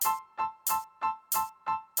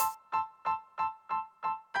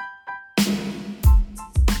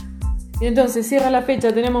Y entonces cierra la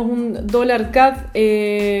fecha, tenemos un dólar CAD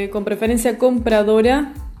con preferencia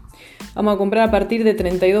compradora. Vamos a comprar a partir de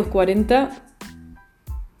 32.40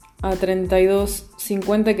 a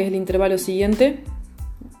 32.50, que es el intervalo siguiente.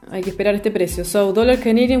 Hay que esperar este precio. So, dollar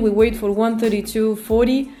Canadian, we wait for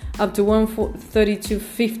 132.40 up to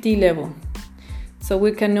 132.50 level. So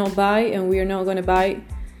we cannot buy and we are not going to buy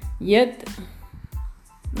yet.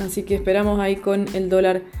 Así que esperamos ahí con el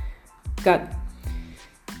dólar CAD.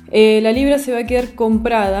 La libra se va a quedar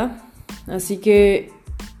comprada, así que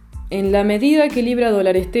en la medida que libra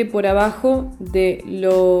dólar esté por abajo de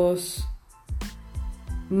los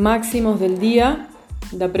máximos del día,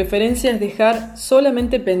 la preferencia es dejar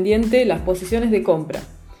solamente pendiente las posiciones de compra.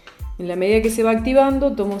 En la medida que se va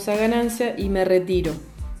activando, tomo esa ganancia y me retiro.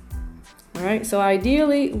 Alright, so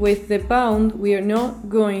ideally with the pound we are not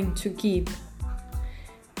going to keep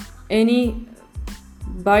any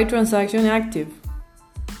buy transaction active.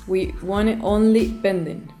 We want it only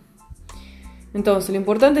pending. Entonces, lo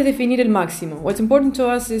importante es definir el máximo. What's important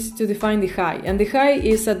to us is to define the high. And the high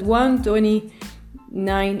is at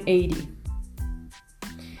 129.80.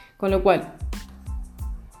 Con lo cual,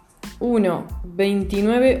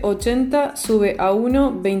 1.29.80 sube a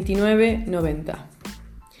 1.29.90.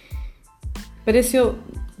 Precio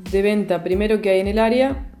de venta primero que hay en el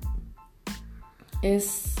área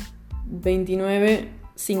es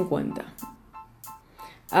 29.50.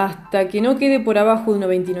 Hasta que no quede por abajo de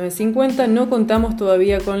 1.29.50 no contamos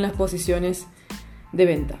todavía con las posiciones de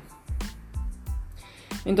venta.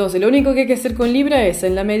 Entonces lo único que hay que hacer con Libra es,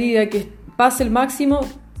 en la medida que pase el máximo,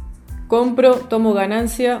 compro, tomo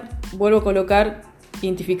ganancia, vuelvo a colocar,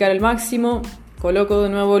 identificar el máximo, coloco de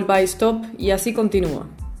nuevo el buy stop y así continúa.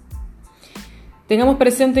 Tengamos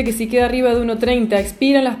presente que si queda arriba de 1.30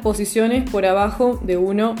 expiran las posiciones por abajo de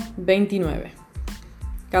 1.29.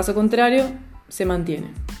 Caso contrario, se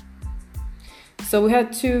mantiene. So we have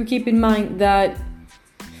to keep in mind that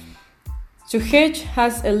to hedge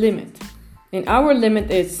has a limit. And our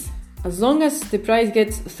limit is, as long as the price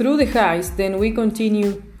gets through the highs, then we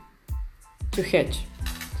continue to hedge.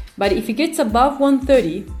 But if it gets above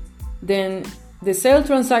 130, then the sale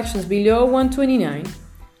transactions below 129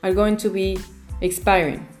 are going to be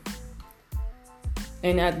expiring.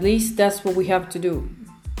 And at least that's what we have to do.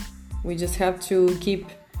 We just have to keep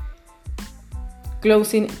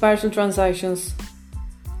closing partial transactions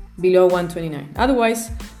below 129.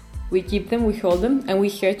 Otherwise, we keep them, we hold them, and we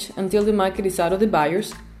hedge until the market is out of the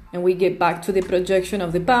buyers and we get back to the projection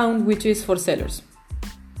of the pound, which is for sellers.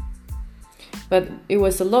 But it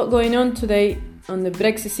was a lot going on today on the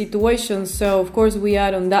Brexit situation, so of course we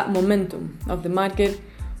are on that momentum of the market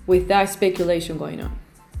with that speculation going on.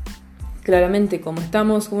 Claramente, como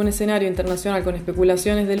estamos con un escenario internacional con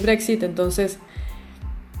especulaciones del Brexit, entonces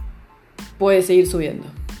puede seguir subiendo.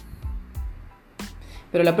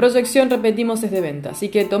 Pero la proyección, repetimos, es de venta. Así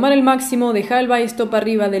que tomar el máximo, dejar el buy stop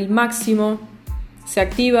arriba del máximo, se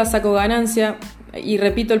activa, saco ganancia y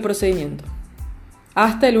repito el procedimiento.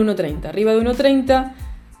 Hasta el 1.30. Arriba de 1.30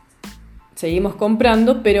 seguimos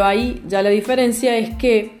comprando, pero ahí ya la diferencia es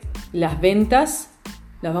que las ventas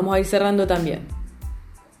las vamos a ir cerrando también.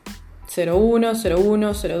 0.1,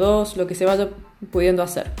 0.1, 0.2, lo que se vaya pudiendo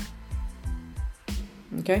hacer.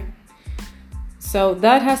 Okay? So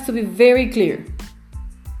that has to be very clear.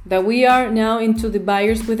 That we are now into the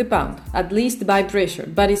buyers with the pound, at least buy pressure.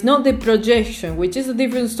 But it's not the projection, which is a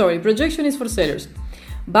different story. Projection is for sellers.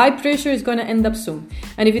 Buy pressure is going to end up soon.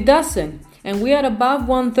 And if it doesn't, and we are above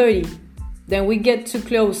 130, then we get to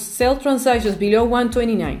close sell transactions below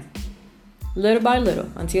 129. Little by little,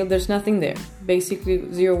 until there's nothing there. Basically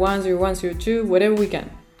 0.1, 0.1, 0.2, whatever we can.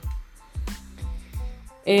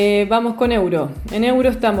 Vamos con euro. En euro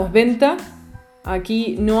estamos venta.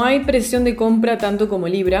 Aquí no hay presión de compra tanto como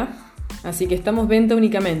libra, así que estamos venta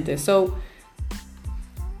únicamente. So,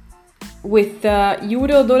 with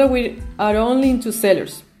euro dollar we are only into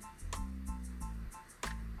sellers.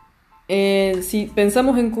 Si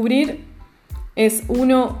pensamos en cubrir es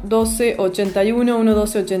 1.1281,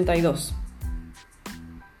 1.1282.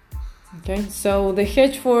 Okay, so the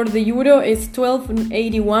hedge for the euro is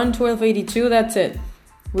 12.81, 12.82. That's it.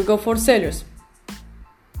 We go for sellers.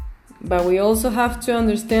 But we also have to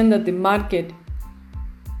understand that the market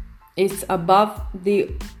is above the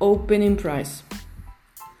opening price.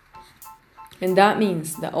 And that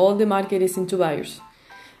means that all the market is into buyers.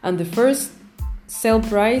 And the first sell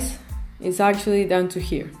price is actually down to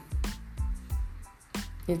here.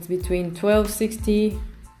 It's between 12.60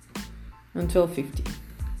 and 12.50.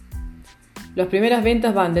 Las primeras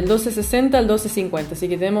ventas van del 12.60 al 12.50, así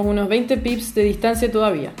que tenemos unos 20 pips de distancia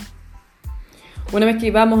todavía. Una vez que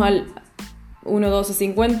vamos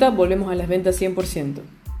 1.1250, volvemos a las ventas 100%.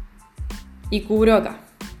 Y cubro acá.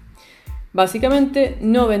 Básicamente,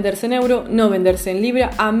 no venderse en euro, no venderse en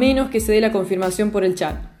libra, a menos que se dé la confirmación por el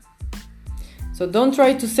chat. So don't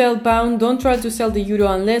try to sell pound, don't try to sell the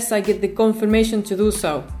euro unless I get the confirmation to do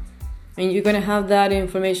so. And you're gonna have that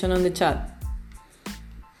information on the chat.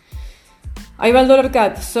 Ahí va el dollar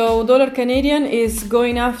CAD. So dollar Canadian is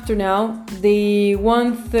going after now the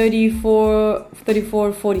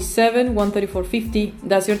 134.47, 134.50.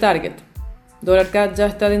 That's your target. Dollar CAD ya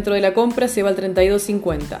está dentro de la compra, se va al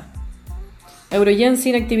 32.50. Euro yen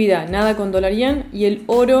sin actividad, nada con dólar yen, y el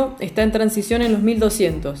oro está en transición en los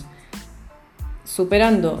 1200.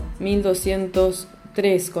 Superando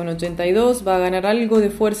 1203.82 va a ganar algo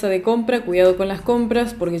de fuerza de compra. Cuidado con las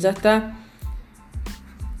compras porque ya está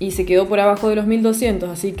y se quedó por abajo de los 1200,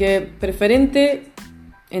 así que preferente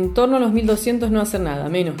en torno a los 1200 no hacer nada,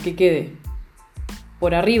 menos que quede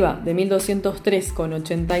por arriba de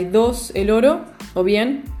 1203.82 el oro o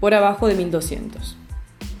bien por abajo de 1200.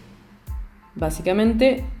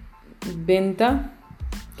 Básicamente venta,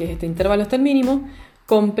 que es este intervalo hasta el mínimo,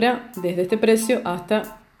 compra desde este precio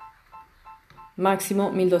hasta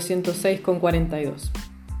máximo 1206.42.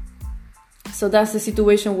 So that's the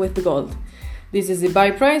situation with the gold. This is the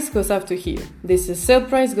buy price, goes up to here. This is sell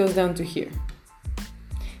price, goes down to here.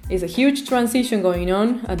 It's a huge transition going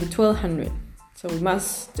on at the 1200. So we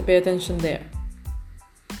must pay attention there.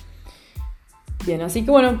 Bien, así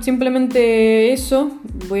que bueno, simplemente eso.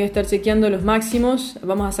 Voy a estar chequeando los máximos.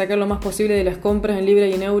 Vamos a sacar lo más posible de las compras en libra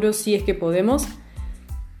y en euros si es que podemos.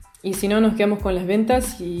 Y si no, nos quedamos con las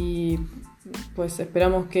ventas y pues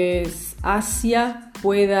esperamos que Asia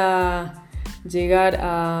pueda llegar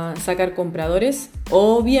a sacar compradores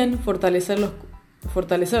o bien fortalecerlos,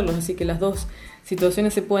 así que las dos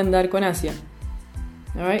situaciones se pueden dar con Asia.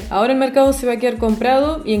 Alright. Ahora el mercado se va a quedar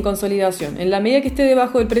comprado y en consolidación. En la medida que esté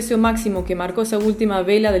debajo del precio máximo que marcó esa última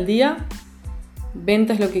vela del día,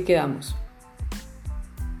 venta es lo que quedamos.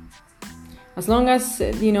 As long as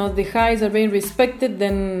the highs are being respected,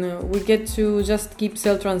 then we get to just keep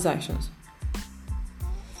sell transactions.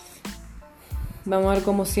 Vamos a ver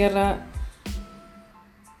cómo cierra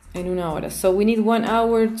en una hora. So we need 1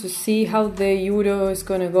 hour to see how the euro is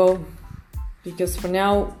going to go, because for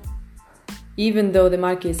now, even though the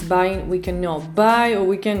market is buying, we cannot buy or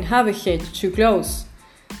we can have a hedge to close.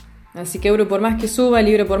 Así que euro por más que suba,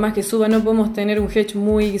 libra por más que suba, no podemos tener un hedge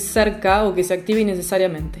muy cerca o que se active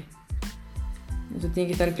innecesariamente. Eso tiene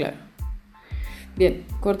que estar claro. Bien,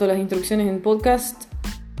 corto las instrucciones en podcast.